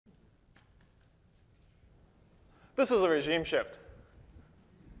This is a regime shift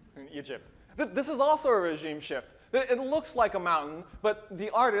in Egypt. This is also a regime shift. It looks like a mountain, but the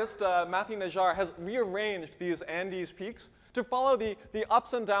artist, Matthew Najjar, has rearranged these Andes peaks to follow the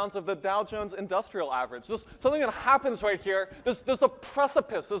ups and downs of the Dow Jones Industrial Average. There's something that happens right here. There's a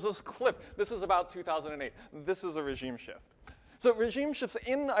precipice. There's this cliff. This is about 2008. This is a regime shift. So regime shifts,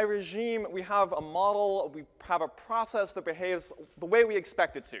 in a regime, we have a model, we have a process that behaves the way we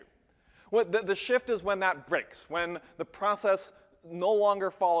expect it to. The shift is when that breaks, when the process no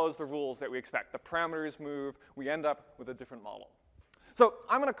longer follows the rules that we expect. The parameters move, we end up with a different model. So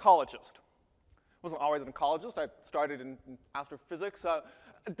I'm an ecologist. I wasn't always an ecologist. I started in astrophysics. I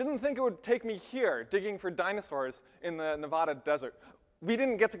didn't think it would take me here, digging for dinosaurs in the Nevada desert. We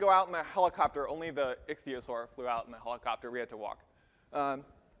didn't get to go out in a helicopter. Only the ichthyosaur flew out in a helicopter. We had to walk.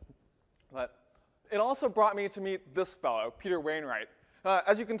 But it also brought me to meet this fellow, Peter Wainwright.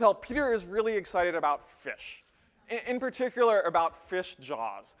 As you can tell, Peter is really excited about fish, in particular about fish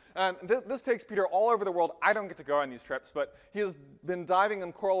jaws. And this takes Peter all over the world. I don't get to go on these trips, but he has been diving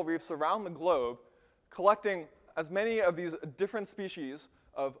in coral reefs around the globe, collecting as many of these different species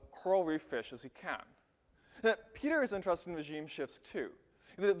of coral reef fish as he can. Now, Peter is interested in regime shifts too.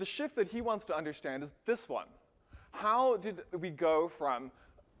 The shift that he wants to understand is this one. How did we go from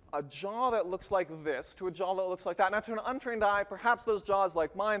a jaw that looks like this to a jaw that looks like that? Now, to an untrained eye, perhaps those jaws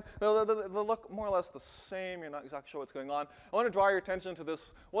like mine, they'll look more or less the same. You're not exactly sure what's going on. I want to draw your attention to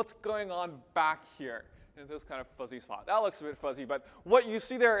this, what's going on back here in this kind of fuzzy spot. That looks a bit fuzzy, but what you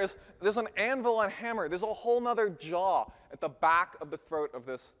see there is there's an anvil and hammer. There's a whole nother jaw at the back of the throat of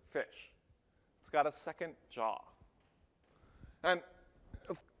this fish. It's got a second jaw. And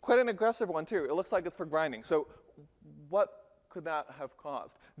quite an aggressive one, too. It looks like it's for grinding. So what could that have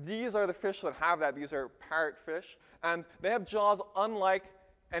caused? These are the fish that have that. These are parrotfish. And they have jaws unlike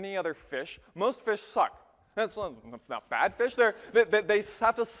any other fish. Most fish suck. That's not bad fish. They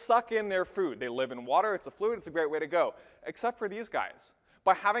have to suck in their food. They live in water. It's a fluid. It's a great way to go. Except for these guys.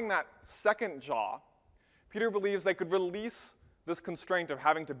 By having that second jaw, Peter believes they could release this constraint of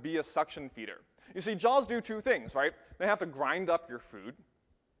having to be a suction feeder. You see, jaws do two things, right? They have to grind up your food,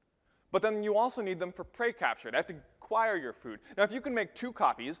 but then you also need them for prey capture. They have to acquire your food. Now, if you can make two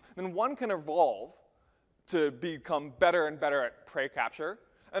copies, then one can evolve to become better and better at prey capture,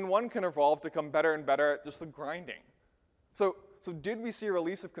 and one can evolve to become better and better at just the grinding. So did we see a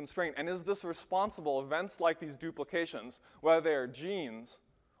release of constraint, and is this responsible, events like these duplications, whether they are genes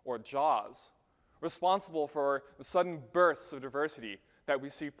or jaws, responsible for the sudden bursts of diversity that we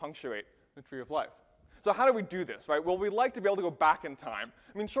see punctuate the tree of life? So how do we do this, right? Well, we like to be able to go back in time.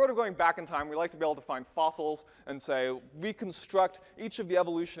 I mean, short of going back in time, we like to be able to find fossils and say, reconstruct each of the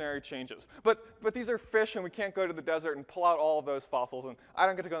evolutionary changes. But these are fish, and we can't go to the desert and pull out all of those fossils, and I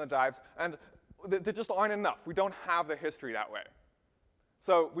don't get to go on the dives, and they just aren't enough. We don't have the history that way.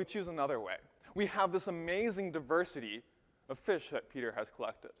 So we choose another way. We have this amazing diversity of fish that Peter has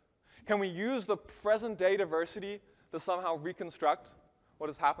collected. Can we use the present-day diversity to somehow reconstruct what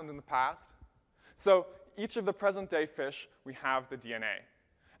has happened in the past? So each of the present-day fish, we have the DNA.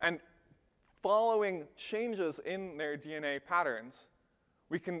 And following changes in their DNA patterns,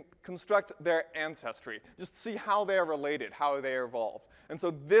 we can construct their ancestry, just see how they are related, how they evolved. And so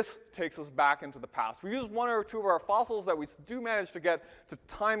this takes us back into the past. We use one or two of our fossils that we do manage to get to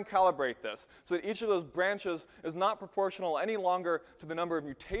time calibrate this, so that each of those branches is not proportional any longer to the number of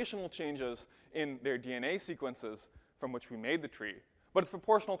mutational changes in their DNA sequences from which we made the tree, but it's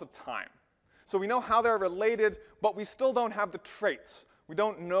proportional to time. So we know how they're related, but we still don't have the traits. We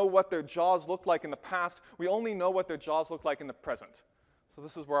don't know what their jaws looked like in the past. We only know what their jaws look like in the present. So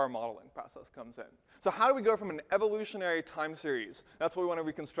this is where our modeling process comes in. So how do we go from an evolutionary time series? That's what we want to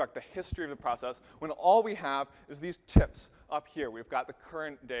reconstruct, the history of the process, when all we have is these tips up here. We've got the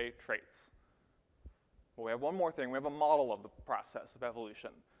current day traits. Well, we have one more thing. We have a model of the process of evolution.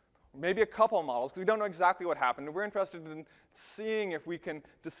 Maybe a couple of models, because we don't know exactly what happened. We're interested in seeing if we can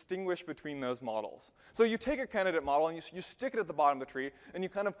distinguish between those models. So you take a candidate model and you stick it at the bottom of the tree, and you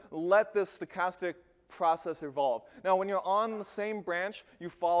kind of let this stochastic process evolve. Now, when you're on the same branch, you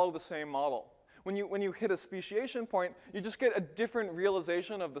follow the same model. When you hit a speciation point, you just get a different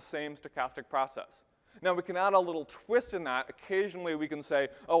realization of the same stochastic process. Now, we can add a little twist in that. Occasionally, we can say,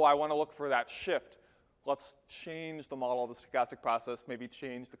 oh, I want to look for that shift. Let's change the model of the stochastic process, maybe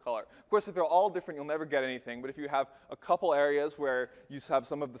change the color. Of course, if they're all different, you'll never get anything. But if you have a couple areas where you have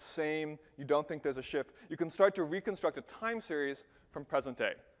some of the same, you don't think there's a shift, you can start to reconstruct a time series from present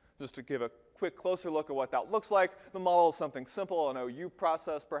day. Just to give a quick closer look at what that looks like. The model is something simple, an OU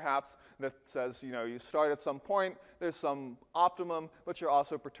process perhaps, that says, you start at some point, there's some optimum, but you're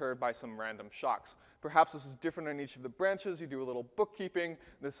also perturbed by some random shocks. Perhaps this is different in each of the branches. You do a little bookkeeping.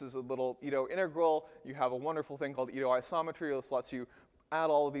 This is a little Ito integral. You have a wonderful thing called Ito isometry. This lets you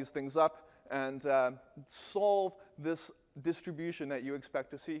add all of these things up and solve this distribution that you expect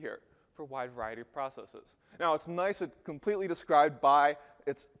to see here for a wide variety of processes. Now, it's nice it's completely described by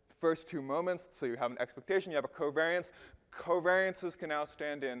its first two moments. So you have an expectation, you have a covariance. Covariances can now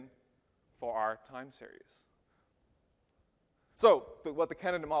stand in for our time series. So what the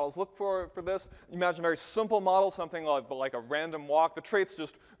candidate models look for this, imagine a very simple model, something like a random walk. The traits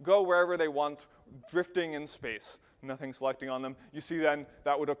just go wherever they want, drifting in space, nothing selecting on them. You see then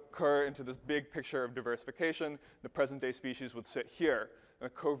that would occur into this big picture of diversification. The present day species would sit here. And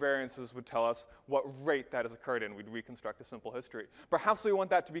the covariances would tell us what rate that has occurred in. We'd reconstruct a simple history. Perhaps we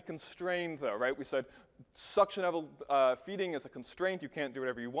want that to be constrained though, right? We said suction feeding is a constraint. You can't do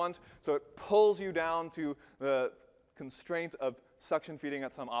whatever you want. So it pulls you down to the constraint of suction feeding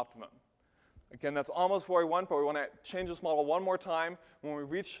at some optimum. Again, that's almost where we want, but we want to change this model one more time. When we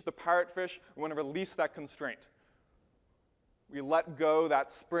reach the parrotfish, we want to release that constraint. We let go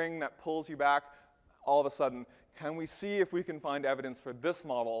that spring that pulls you back. All of a sudden, can we see if we can find evidence for this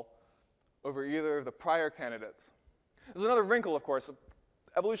model over either of the prior candidates? There's another wrinkle, of course.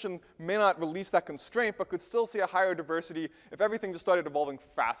 Evolution may not release that constraint, but could still see a higher diversity if everything just started evolving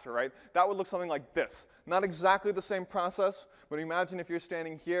faster, right? That would look something like this. Not exactly the same process, but imagine if you're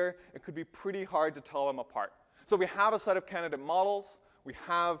standing here, it could be pretty hard to tell them apart. So we have a set of candidate models. We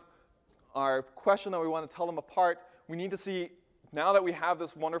have our question that we want to tell them apart. We need to see, now that we have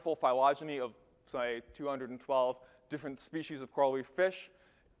this wonderful phylogeny of, say, 212 different species of coral reef fish,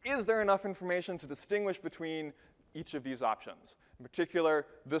 is there enough information to distinguish between each of these options? In particular,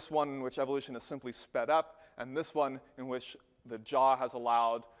 this one in which evolution is simply sped up, and this one in which the jaw has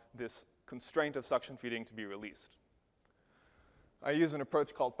allowed this constraint of suction feeding to be released. I use an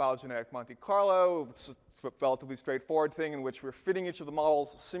approach called phylogenetic Monte Carlo. It's a relatively straightforward thing in which we're fitting each of the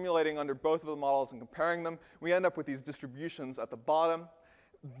models, simulating under both of the models and comparing them. We end up with these distributions at the bottom.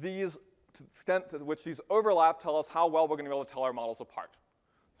 These, to the extent to which these overlap, tell us how well we're going to be able to tell our models apart.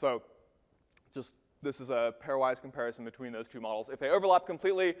 So this is a pairwise comparison between those two models. If they overlap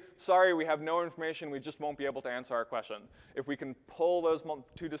completely, sorry, we have no information. We just won't be able to answer our question. If we can pull those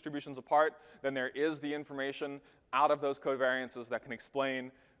two distributions apart, then there is the information out of those covariances that can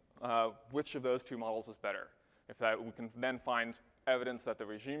explain which of those two models is better. If we can then find evidence that the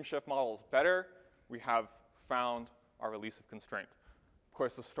regime shift model is better, we have found our release of constraint. Of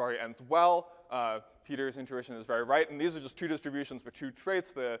course, the story ends well. Peter's intuition is very right, and these are just two distributions for two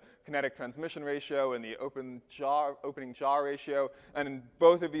traits, the kinetic transmission ratio and the opening jaw ratio. And in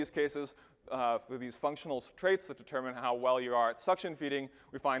both of these cases, for these functional traits that determine how well you are at suction feeding,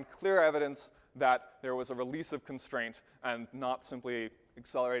 we find clear evidence that there was a release of constraint and not simply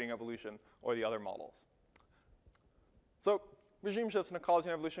accelerating evolution or the other models. So regime shifts in ecology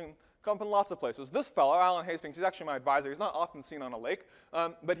and evolution come up in lots of places. This fellow, Alan Hastings, he's actually my advisor. He's not often seen on a lake,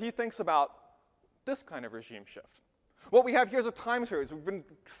 but he thinks about this kind of regime shift. What we have here is a time series. We've been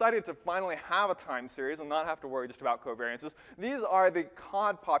excited to finally have a time series and not have to worry just about covariances. These are the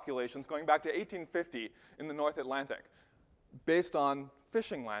cod populations going back to 1850 in the North Atlantic, based on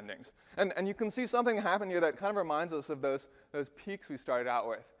fishing landings. And you can see something happen here that kind of reminds us of those peaks we started out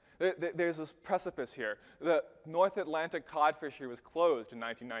with. There's this precipice here. The North Atlantic cod fishery was closed in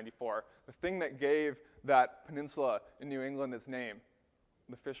 1994. The thing that gave that peninsula in New England its name.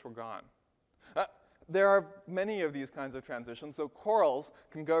 The fish were gone. There are many of these kinds of transitions. So corals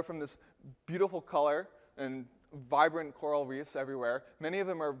can go from this beautiful color and vibrant coral reefs everywhere. Many of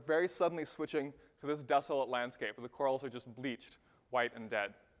them are very suddenly switching to this desolate landscape where the corals are just bleached, white and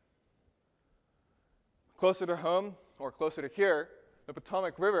dead. Closer to home, or closer to here, the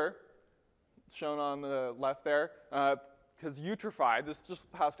Potomac River, shown on the left there, has eutrophied. This just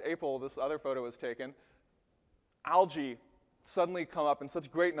past April, this other photo was taken. Algae suddenly come up in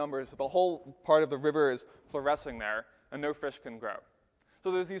such great numbers that the whole part of the river is fluorescing there, and no fish can grow. So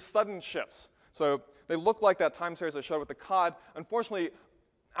there's these sudden shifts. So they look like that time series I showed with the cod. Unfortunately,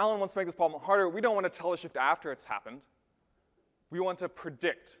 Alan wants to make this problem harder. We don't want to tell a shift after it's happened. We want to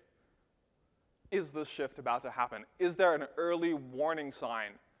predict, is this shift about to happen? Is there an early warning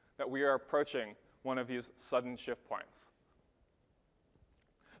sign that we are approaching one of these sudden shift points?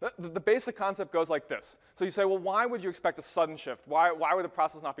 The basic concept goes like this. So you say, well, why would you expect a sudden shift? Why would the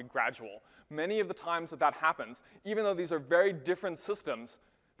process not be gradual? Many of the times that happens, even though these are very different systems,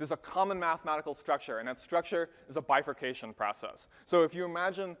 there's a common mathematical structure, and that structure is a bifurcation process. So if you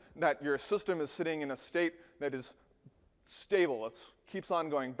imagine that your system is sitting in a state that is stable, it keeps on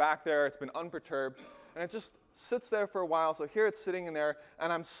going back there, it's been unperturbed, and it just sits there for a while. So here it's sitting in there,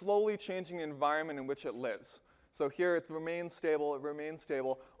 and I'm slowly changing the environment in which it lives. So here it remains stable, it remains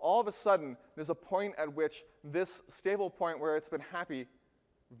stable. All of a sudden, there's a point at which this stable point where it's been happy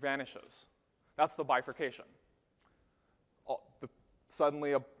vanishes. That's the bifurcation.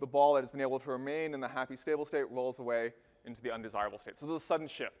 Suddenly, the ball that has been able to remain in the happy, stable state rolls away into the undesirable state. So there's a sudden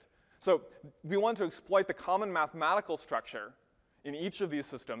shift. So we want to exploit the common mathematical structure in each of these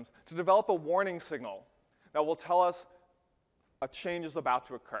systems to develop a warning signal that will tell us a change is about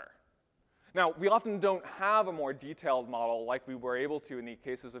to occur. Now, we often don't have a more detailed model like we were able to in the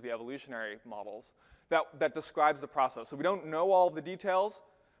cases of the evolutionary models that describes the process. So we don't know all of the details,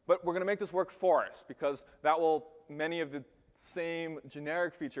 but we're going to make this work for us because many of the same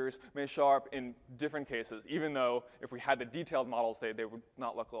generic features may show up in different cases, even though if we had the detailed models, they would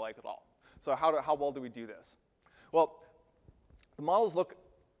not look alike at all. So how well do we do this? Well, the models look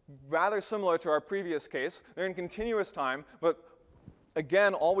rather similar to our previous case. They're in continuous time, but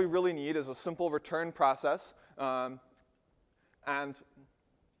again, all we really need is a simple return process. And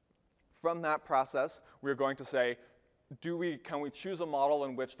from that process, we're going to say, can we choose a model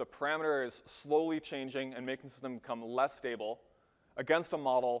in which the parameter is slowly changing and making the system become less stable against a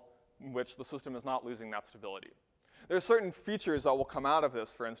model in which the system is not losing that stability? There are certain features that will come out of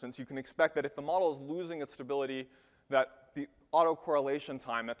this. For instance, you can expect that if the model is losing its stability, that the autocorrelation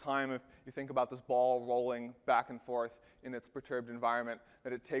time, that time if you think about this ball rolling back and forth in its perturbed environment,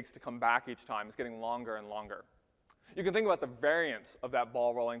 that it takes to come back each time is getting longer and longer. You can think about the variance of that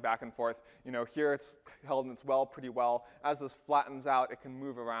ball rolling back and forth. Here it's held in its well pretty well. As this flattens out, it can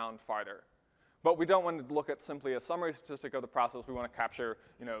move around farther. But we don't want to look at simply a summary statistic of the process. We want to capture,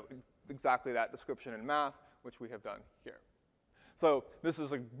 exactly that description in math, which we have done here. So this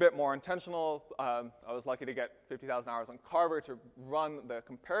is a bit more intentional. I was lucky to get 50,000 hours on Carver to run the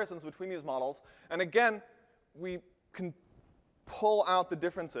comparisons between these models. And again, we can pull out the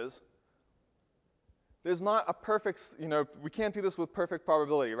differences. There's not a perfect, we can't do this with perfect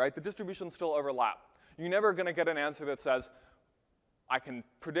probability, right? The distributions still overlap. You're never going to get an answer that says, I can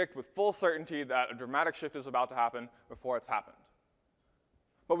predict with full certainty that a dramatic shift is about to happen before it's happened.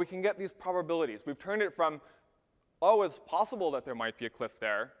 But we can get these probabilities. We've turned it from, oh, it's possible that there might be a cliff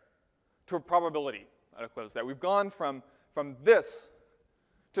there, to a probability that a cliff is there. We've gone from this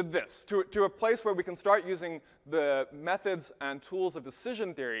to this, to a place where we can start using the methods and tools of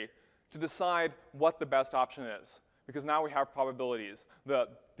decision theory to decide what the best option is, because now we have probabilities. The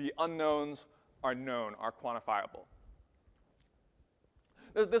unknowns are known, are quantifiable.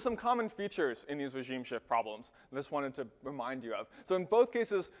 There's some common features in these regime shift problems I just wanted to remind you of. So in both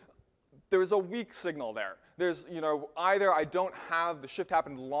cases, there is a weak signal there. There's, either I don't have, the shift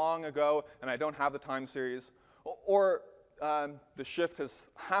happened long ago and I don't have the time series, or the shift has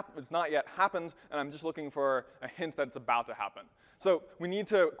it's not yet happened and I'm just looking for a hint that it's about to happen. So we need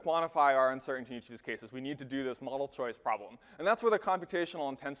to quantify our uncertainty in each of these cases. We need to do this model choice problem. And that's where the computational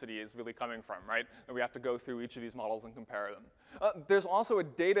intensity is really coming from, right? And we have to go through each of these models and compare them. There's also a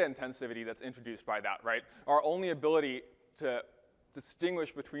data intensivity that's introduced by that, right? Our only ability to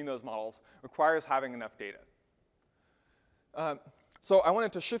distinguish between those models requires having enough data. So I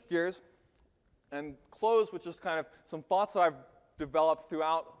wanted to shift gears and close with just kind of some thoughts that I've developed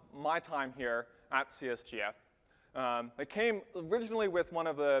throughout my time here at CSGF. They came originally with one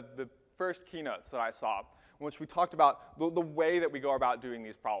of the first keynotes that I saw, in which we talked about the way that we go about doing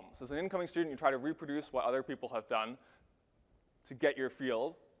these problems. As an incoming student, you try to reproduce what other people have done to get your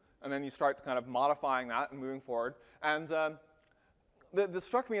field, and then you start kind of modifying that and moving forward. And this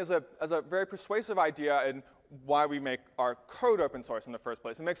struck me as a very persuasive idea in why we make our code open source in the first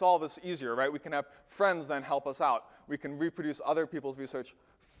place. It makes all of this easier, right? We can have friends then help us out. We can reproduce other people's research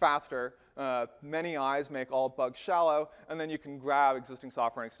faster. Many eyes make all bugs shallow, and then you can grab existing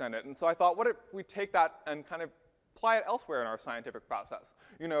software and extend it. And so I thought, what if we take that and kind of apply it elsewhere in our scientific process?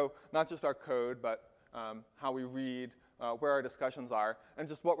 Not just our code, but how we read, where our discussions are, and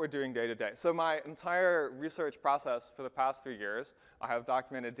just what we're doing day to day. So my entire research process for the past 3 years, I have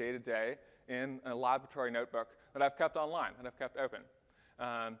documented day to day in a laboratory notebook that I've kept online, that I've kept open.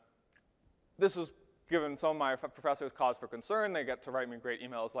 This has given some of my professors cause for concern. They get to write me great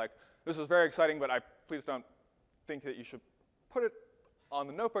emails like, this is very exciting, but please don't think that you should put it on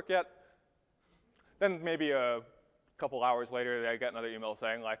the notebook yet. Then maybe a couple hours later, I get another email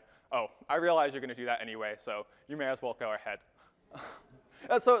saying like, oh, I realize you're going to do that anyway, so you may as well go ahead.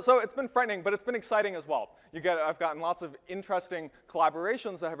 So it's been frightening, but it's been exciting as well. I've gotten lots of interesting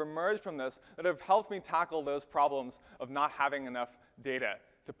collaborations that have emerged from this that have helped me tackle those problems of not having enough data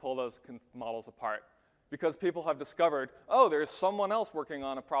to pull those models apart. Because people have discovered, oh, there's someone else working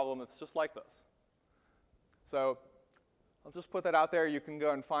on a problem that's just like this. So I'll just put that out there. You can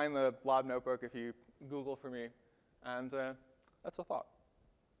go and find the lab notebook if you Google for me. And that's a thought.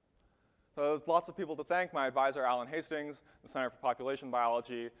 So lots of people to thank. My advisor, Alan Hastings, the Center for Population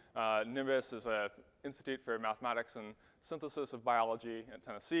Biology. NIMBUS is an Institute for Mathematics and Synthesis of Biology at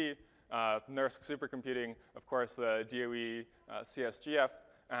Tennessee. NERSC Supercomputing, of course, the DOE CSGF,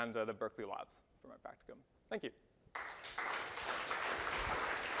 and the Berkeley Labs for my practicum. Thank you.